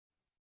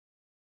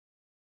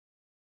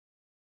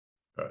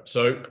All right,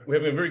 so we're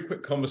having a very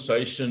quick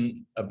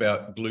conversation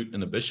about glute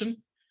inhibition.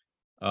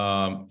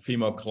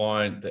 Female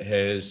client that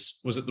has,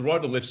 was it the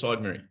right or left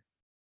side, Mary?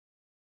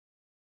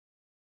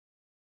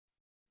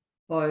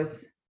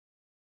 Both.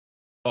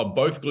 Oh,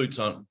 both glutes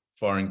aren't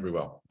firing very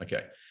well.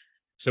 Okay.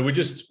 So we're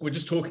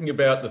just talking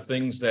about the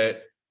things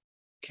that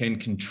can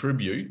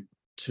contribute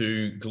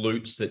to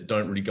glutes that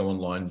don't really go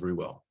online very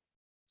well.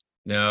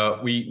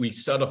 Now, we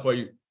start off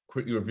by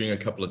quickly reviewing a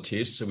couple of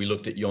tests. So we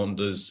looked at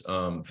Yonder's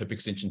hip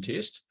extension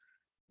test,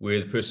 where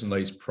the person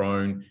lays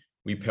prone,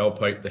 we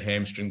palpate the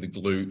hamstring, the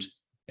glute,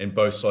 and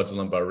both sides of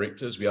the lumbar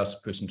rectors. We ask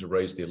the person to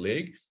raise their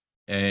leg.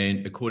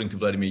 And according to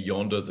Vladimir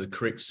Yonder, the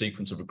correct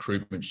sequence of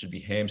recruitment should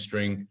be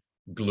hamstring,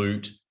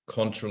 glute,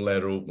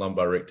 contralateral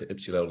lumbar rector,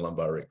 ipsilateral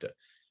lumbar rector.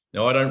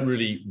 Now, I don't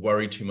really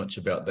worry too much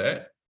about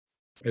that.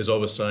 As I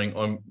was saying,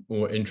 I'm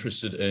more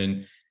interested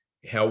in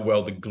how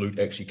well the glute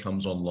actually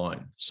comes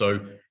online. So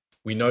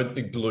we know that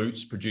the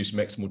glutes produce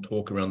maximal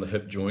torque around the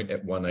hip joint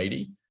at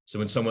 180. So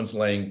when someone's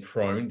laying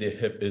prone, their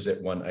hip is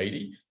at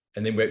 180.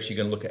 And then we're actually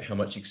going to look at how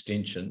much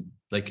extension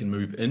they can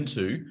move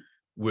into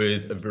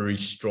with a very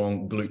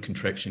strong glute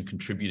contraction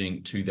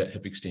contributing to that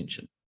hip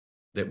extension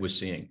that we're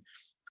seeing.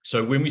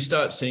 So when we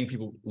start seeing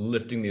people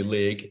lifting their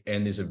leg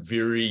and there's a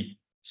very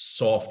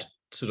soft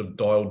sort of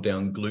dialed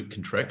down glute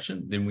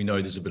contraction, then we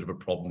know there's a bit of a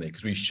problem there,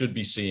 because we should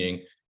be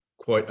seeing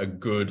quite a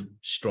good,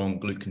 strong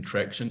glute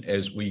contraction.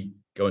 As we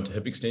go into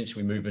hip extension,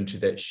 we move into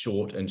that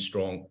short and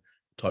strong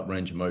type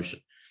range of motion.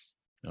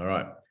 All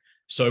right.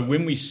 So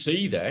when we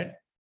see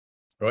that,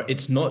 right,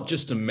 it's not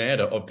just a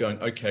matter of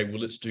going, okay, well,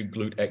 let's do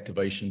glute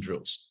activation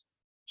drills.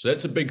 So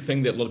that's a big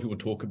thing that a lot of people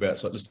talk about.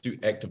 It's like, let's do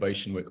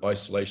activation work,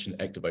 isolation,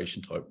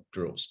 activation type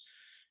drills.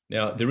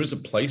 Now, there is a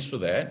place for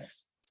that,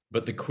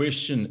 but the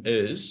question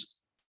is,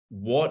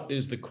 what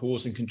is the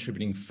cause and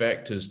contributing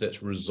factors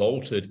that's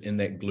resulted in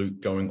that glute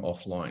going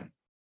offline?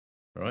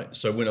 All right.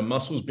 So when a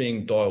muscle is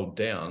being dialed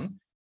down,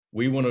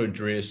 we want to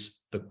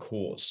address the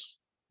cause.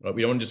 Right?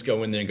 We don't want to just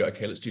go in there and go,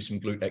 okay, let's do some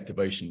glute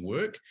activation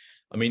work.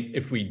 I mean,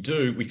 if we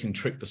do, we can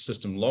trick the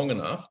system long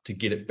enough to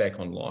get it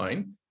back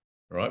online,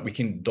 right? We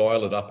can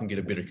dial it up and get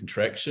a better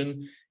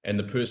contraction. And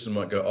the person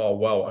might go, oh,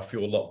 wow, I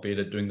feel a lot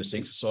better doing this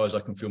exercise. I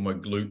can feel my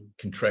glute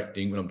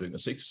contracting when I'm doing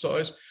this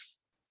exercise.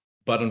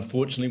 But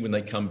unfortunately, when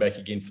they come back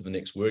again for the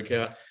next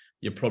workout,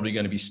 you're probably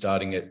going to be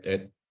starting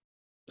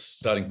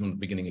starting from the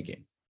beginning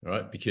again,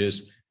 right?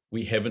 Because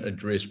we haven't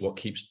addressed what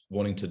keeps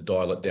wanting to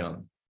dial it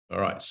down. All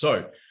right.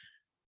 So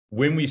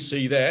when we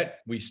see that,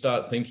 we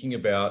start thinking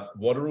about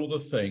what are all the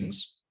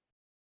things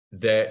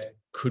that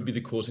could be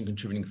the cause and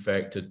contributing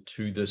factor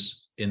to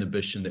this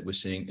inhibition that we're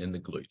seeing in the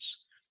glutes.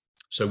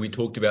 So we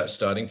talked about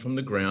starting from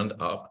the ground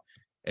up,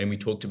 and we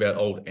talked about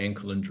old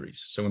ankle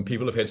injuries. So when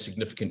people have had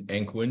significant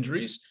ankle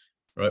injuries,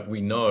 right,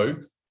 we know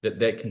that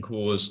that can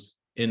cause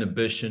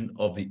inhibition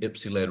of the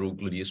ipsilateral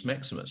gluteus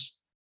maximus.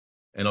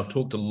 And I've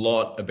talked a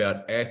lot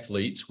about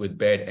athletes with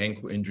bad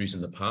ankle injuries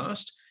in the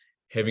past,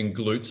 having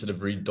glutes that are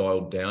very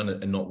dialed down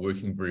and not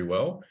working very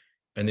well.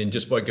 And then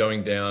just by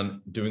going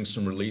down, doing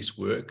some release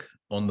work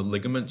on the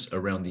ligaments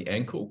around the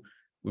ankle,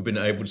 we've been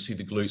able to see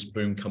the glutes,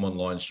 boom, come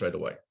online straight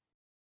away.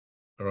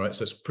 All right,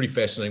 so it's pretty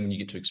fascinating when you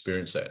get to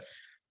experience that.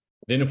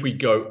 Then if we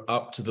go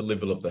up to the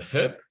level of the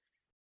hip,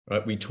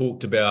 right, we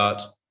talked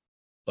about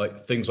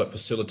like things like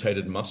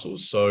facilitated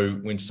muscles. So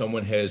when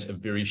someone has a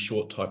very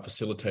short type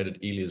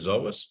facilitated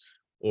iliopsoas,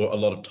 or a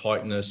lot of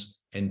tightness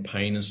and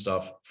pain and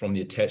stuff from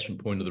the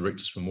attachment point of the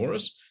rectus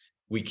femoris,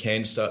 we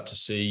can start to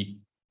see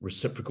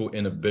reciprocal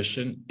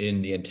inhibition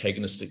in the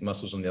antagonistic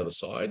muscles on the other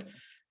side.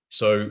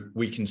 So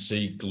we can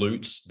see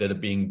glutes that are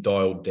being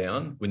dialed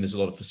down when there's a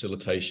lot of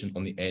facilitation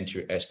on the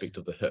anterior aspect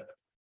of the hip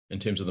in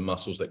terms of the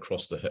muscles that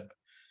cross the hip.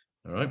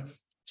 All right.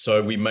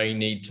 So we may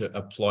need to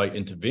apply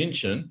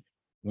intervention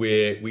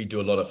where we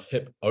do a lot of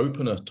hip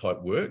opener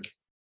type work,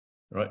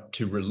 right,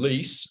 to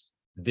release.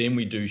 Then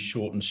we do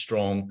short and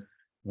strong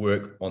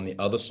work on the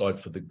other side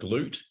for the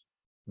glute,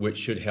 which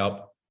should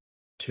help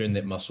turn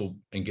that muscle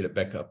and get it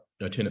back up,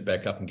 turn it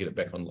back up and get it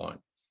back online.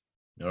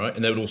 All right.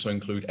 And that would also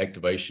include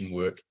activation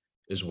work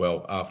as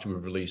well after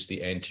we've released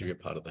the anterior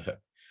part of the hip.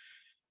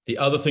 The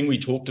other thing we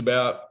talked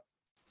about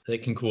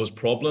that can cause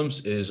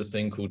problems is a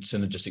thing called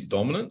synergistic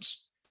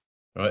dominance.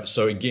 Right.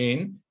 So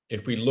again,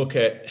 if we look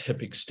at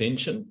hip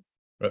extension,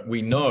 right,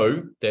 we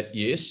know that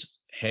yes,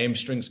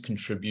 hamstrings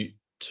contribute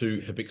to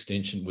hip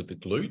extension with the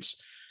glutes,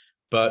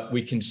 but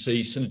we can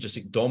see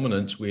synergistic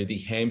dominance where the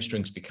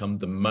hamstrings become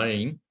the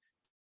main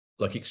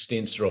like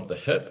extensor of the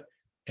hip,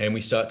 and we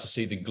start to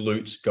see the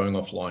glutes going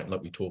offline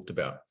like we talked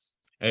about.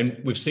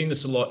 And we've seen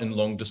this a lot in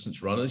long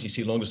distance runners. You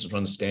see long distance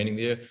runners standing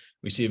there.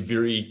 We see a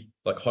very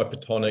like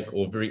hypertonic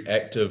or very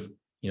active,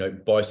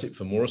 bicep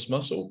femoris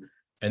muscle,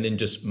 and then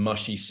just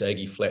mushy,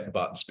 saggy, flat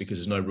butts because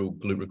there's no real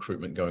glute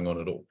recruitment going on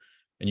at all.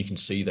 And you can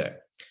see that.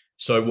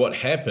 So what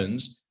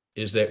happens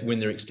is that when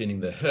they're extending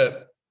the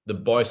hip, the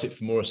bicep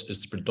femoris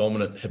is the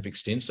predominant hip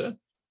extensor,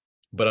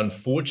 but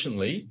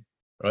unfortunately,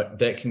 right,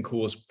 that can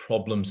cause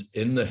problems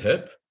in the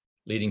hip,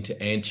 leading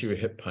to anterior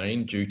hip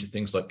pain due to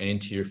things like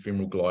anterior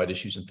femoral glide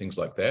issues and things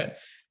like that.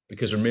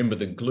 because remember,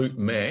 the glute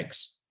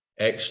max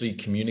actually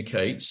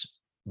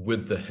communicates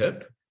with the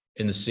hip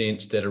in the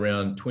sense that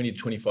around 20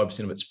 to 25%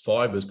 of its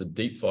fibers, the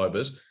deep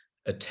fibers,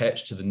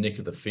 attach to the neck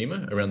of the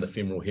femur around the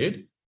femoral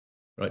head,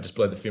 right, just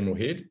below the femoral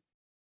head.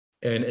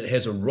 And it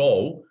has a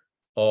role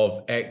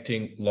of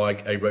acting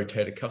like a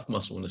rotator cuff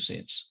muscle in a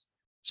sense.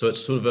 So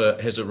it's sort of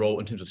has a role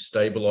in terms of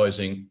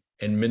stabilizing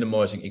and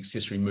minimizing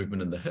accessory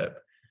movement in the hip.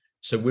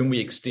 So when we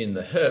extend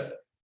the hip,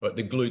 right,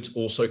 the glute's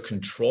also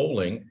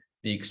controlling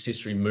the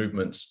accessory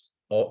movements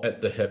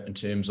at the hip in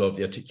terms of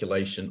the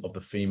articulation of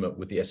the femur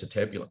with the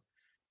acetabulum.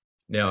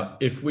 Now,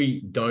 if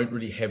we don't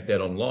really have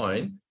that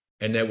online,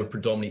 and now we're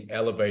predominantly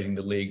elevating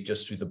the leg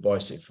just through the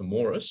bicep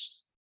femoris,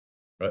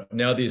 right?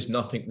 Now there's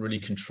nothing really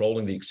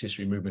controlling the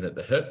accessory movement at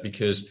the hip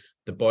because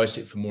the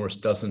bicep femoris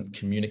doesn't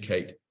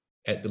communicate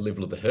at the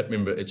level of the hip.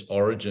 Remember, its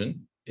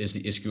origin is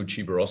the ischial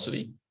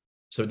tuberosity.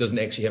 So it doesn't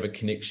actually have a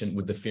connection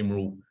with the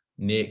femoral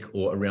neck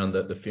or around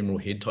the femoral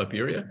head type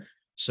area.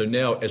 So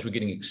now as we're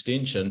getting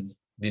extension,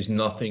 there's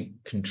nothing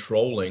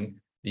controlling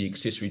the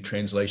accessory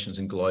translations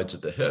and glides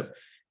at the hip.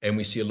 And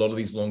we see a lot of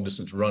these long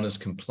distance runners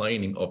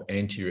complaining of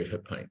anterior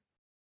hip pain,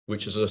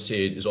 which, as I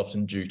said, is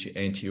often due to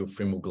anterior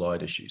femoral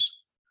glide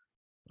issues.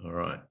 All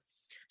right.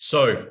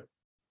 So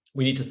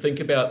we need to think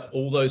about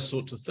all those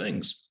sorts of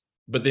things,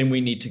 but then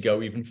we need to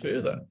go even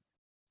further.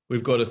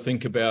 We've got to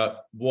think about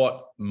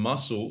what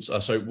muscles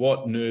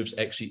what nerves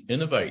actually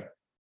innervate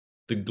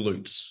the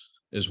glutes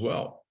as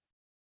well,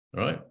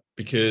 right?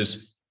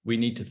 Because we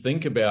need to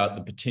think about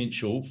the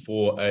potential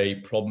for a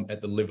problem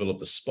at the level of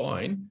the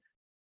spine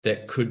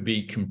that could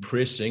be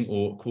compressing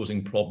or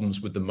causing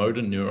problems with the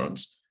motor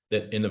neurons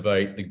that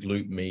innervate the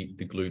glute med,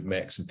 the glute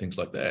max, and things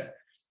like that.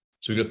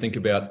 So we've got to think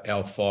about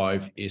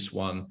L5,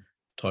 S1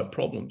 type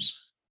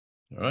problems,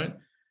 all right?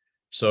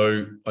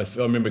 So if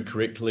I remember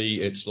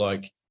correctly, it's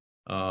like,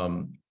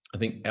 I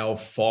think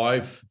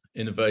L5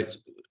 innervates,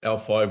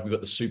 L5, we've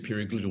got the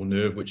superior gluteal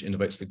nerve, which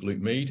innervates the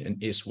glute med, and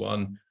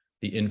S1,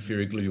 the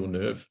inferior gluteal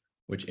nerve,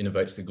 which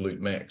innervates the glute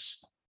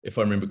max, if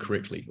I remember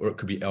correctly, or it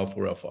could be L4,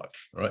 L5, all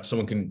right?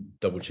 Someone can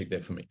double check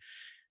that for me.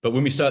 But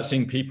when we start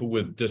seeing people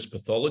with disc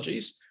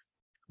pathologies,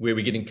 where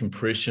we're getting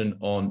compression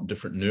on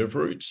different nerve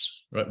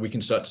roots, right, we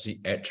can start to see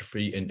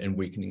atrophy and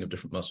weakening of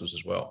different muscles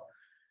as well,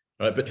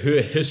 right? But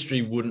her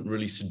history wouldn't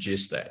really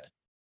suggest that.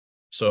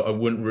 So I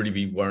wouldn't really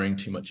be worrying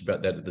too much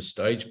about that at this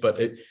stage. But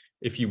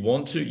if you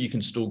want to, you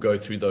can still go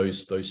through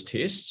those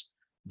tests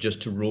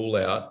just to rule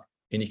out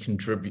any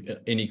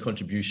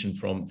contribution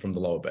from the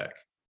lower back,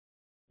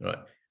 right?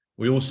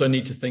 We also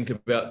need to think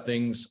about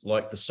things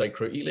like the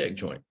sacroiliac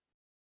joint,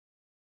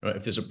 right?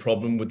 If there's a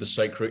problem with the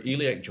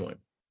sacroiliac joint,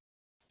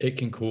 it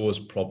can cause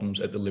problems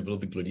at the level of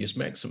the gluteus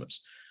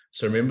maximus.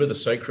 So remember, the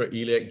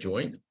sacroiliac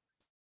joint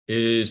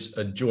is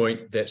a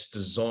joint that's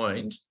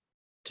designed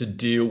to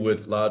deal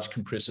with large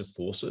compressive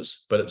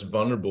forces, but it's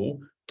vulnerable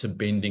to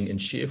bending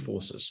and shear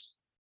forces.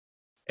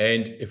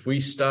 And if we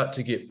start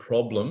to get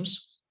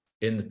problems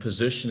in the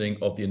positioning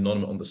of the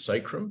innominate on the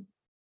sacrum,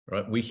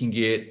 right, we can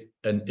get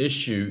an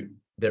issue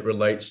that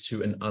relates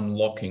to an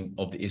unlocking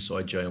of the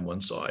SIJ on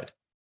one side,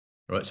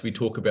 right? So we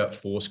talk about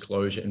force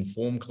closure and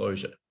form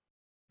closure.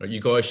 Right? You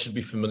guys should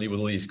be familiar with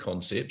all these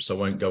concepts, so I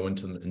won't go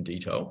into them in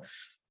detail.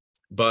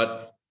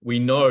 But we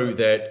know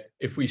that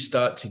if we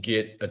start to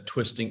get a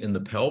twisting in the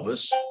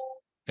pelvis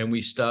and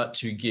we start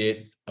to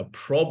get a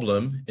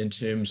problem in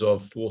terms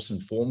of force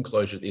and form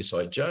closure at the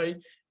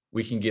SIJ,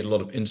 we can get a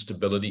lot of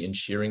instability and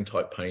shearing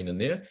type pain in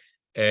there.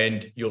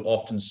 And you'll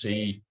often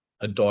see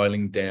a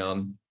dialing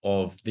down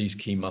of these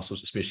key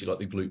muscles, especially like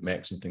the glute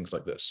max and things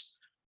like this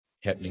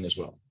happening as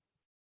well.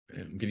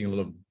 And I'm getting a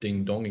lot of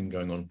ding-donging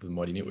going on with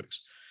Mighty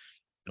Networks.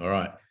 All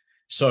right.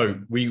 So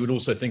we would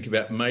also think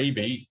about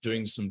maybe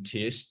doing some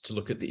tests to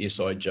look at the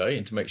SIJ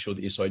and to make sure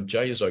the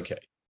SIJ is okay,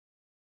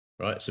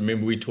 right? So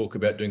remember, we talk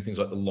about doing things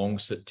like the long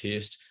sit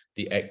test,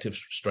 the active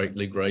straight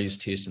leg raise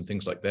test, and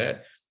things like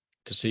that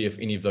to see if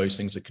any of those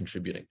things are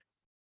contributing.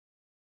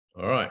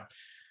 All right.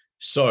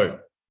 So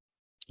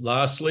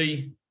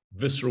lastly,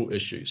 visceral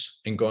issues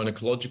and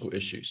gynecological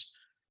issues.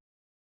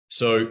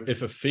 So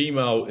if a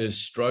female is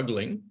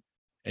struggling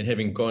and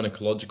having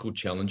gynecological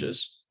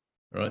challenges,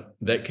 right,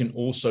 that can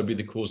also be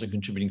the cause and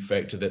contributing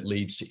factor that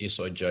leads to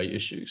SIJ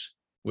issues,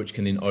 which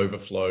can then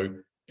overflow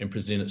and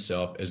present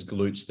itself as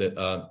glutes that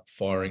are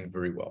firing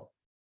very well.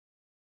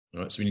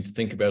 All right, so we need to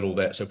think about all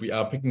that. So if we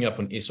are picking up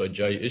on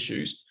SIJ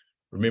issues,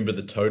 remember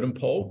the totem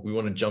pole. We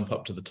want to jump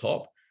up to the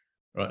top,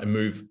 right, and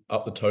move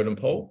up the totem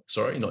pole.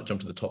 Sorry, not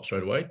jump to the top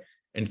straight away.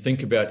 And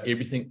think about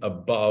everything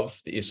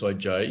above the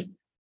SIJ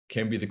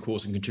can be the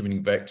cause and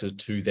contributing factor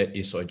to that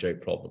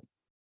SIJ problem.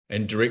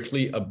 And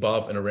directly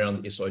above and around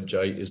the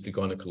SIJ is the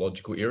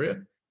gynecological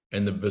area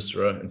and the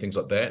viscera and things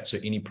like that. So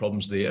any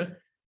problems there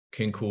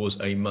can cause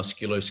a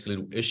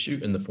musculoskeletal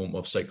issue in the form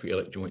of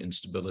sacroiliac joint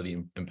instability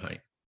and pain.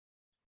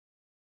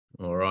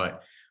 All right.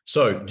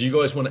 So do you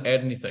guys want to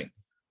add anything?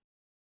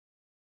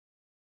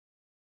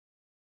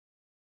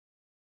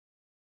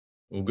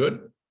 All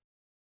good?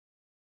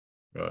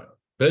 Right.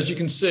 But as you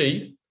can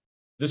see,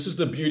 this is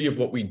the beauty of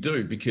what we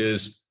do,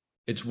 because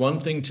it's one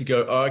thing to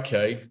go, oh,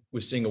 okay,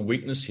 we're seeing a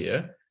weakness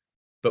here.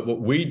 But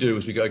what we do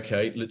is we go,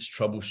 okay, let's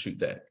troubleshoot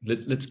that.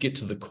 Let's get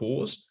to the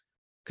cause.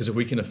 Because if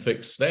we can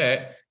fix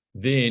that,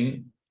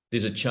 then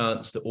there's a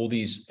chance that all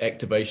these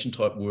activation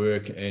type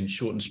work and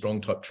short and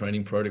strong type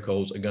training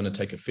protocols are going to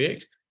take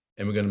effect,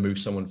 and we're going to move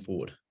someone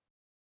forward.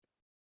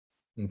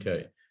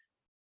 Okay.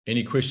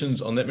 Any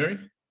questions on that, Mary?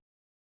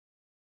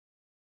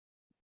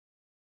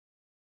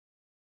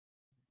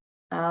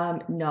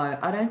 No,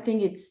 I don't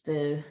think it's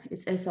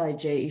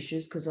SIG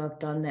issues, because I've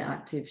done the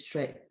active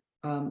straight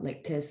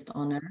leg test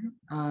on her.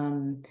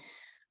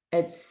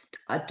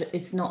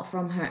 It's not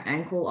from her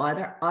ankle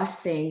either. I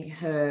think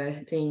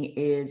her thing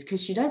is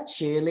because she does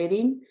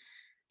cheerleading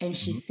and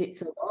she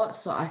sits a lot,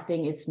 so I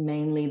think it's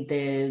mainly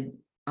the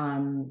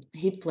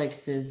hip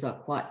flexors are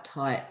quite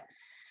tight.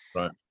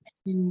 Right.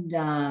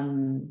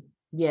 And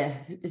yeah,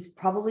 it's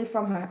probably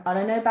from her. I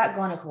don't know about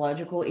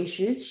gynecological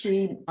issues.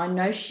 I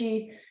know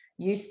she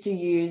used to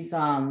use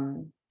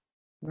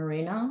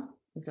Marina.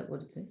 Is that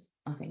what it is?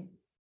 I think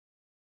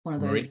one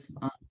of Marie? those.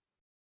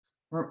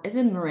 Is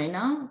it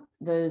Marina?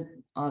 I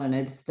don't know.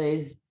 It's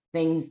these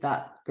things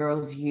that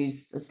girls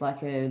use. It's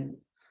like I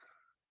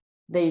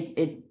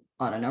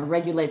don't know,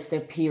 regulates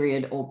their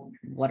period or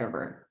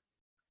whatever.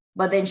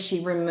 But then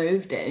she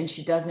removed it, and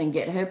she doesn't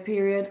get her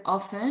period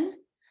often.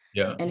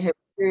 Yeah. And her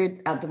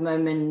periods at the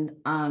moment,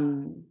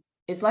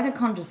 it's like a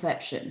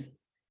contraception,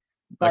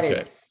 but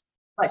Okay.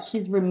 but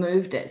she's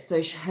removed it,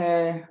 so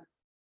her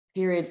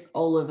periods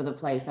all over the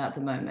place at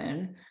the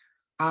moment.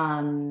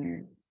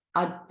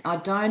 I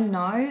don't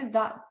know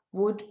that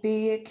would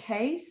be a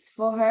case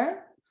for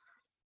her.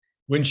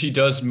 When she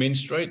does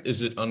menstruate,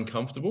 is it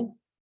uncomfortable?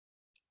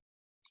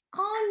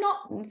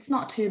 It's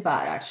not too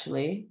bad,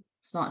 actually.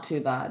 It's not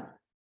too bad.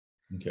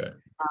 Okay.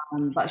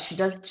 But she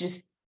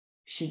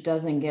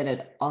doesn't get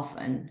it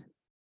often.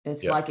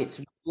 It's like it's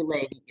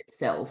regulating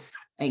itself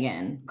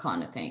again,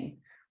 kind of thing.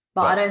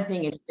 But I don't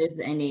think there's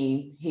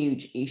any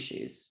huge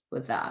issues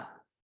with that.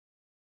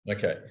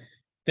 Okay.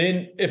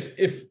 Then if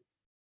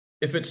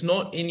it's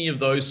not any of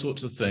those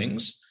sorts of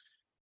things,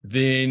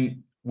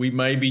 then we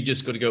maybe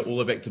just got to go all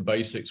the way back to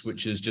basics,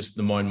 which is just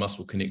the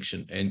mind-muscle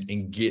connection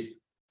and get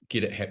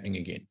it happening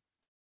again.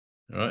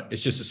 All right.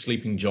 It's just a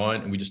sleeping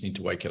giant, and we just need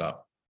to wake it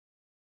up.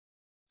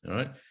 All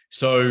right.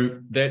 So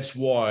that's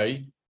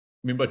why,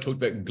 remember I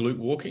talked about glute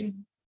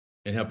walking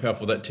and how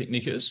powerful that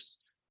technique is?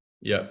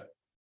 Yeah.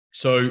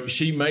 So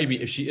she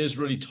maybe, if she is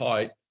really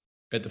tight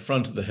at the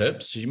front of the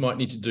hips, she might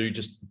need to do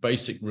just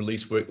basic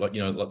release work, like,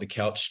 like the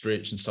couch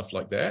stretch and stuff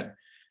like that.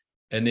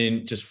 And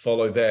then just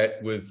follow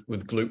that with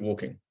glute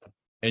walking.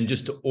 And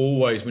just to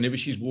always, whenever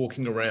she's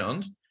walking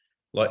around,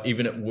 like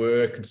even at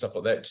work and stuff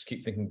like that, just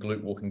keep thinking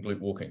glute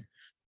walking.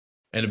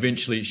 And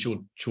eventually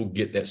she'll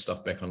get that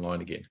stuff back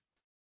online again.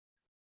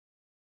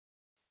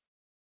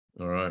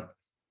 All right.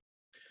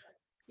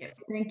 Yeah.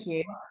 Thank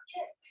you.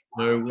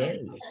 No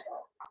worries.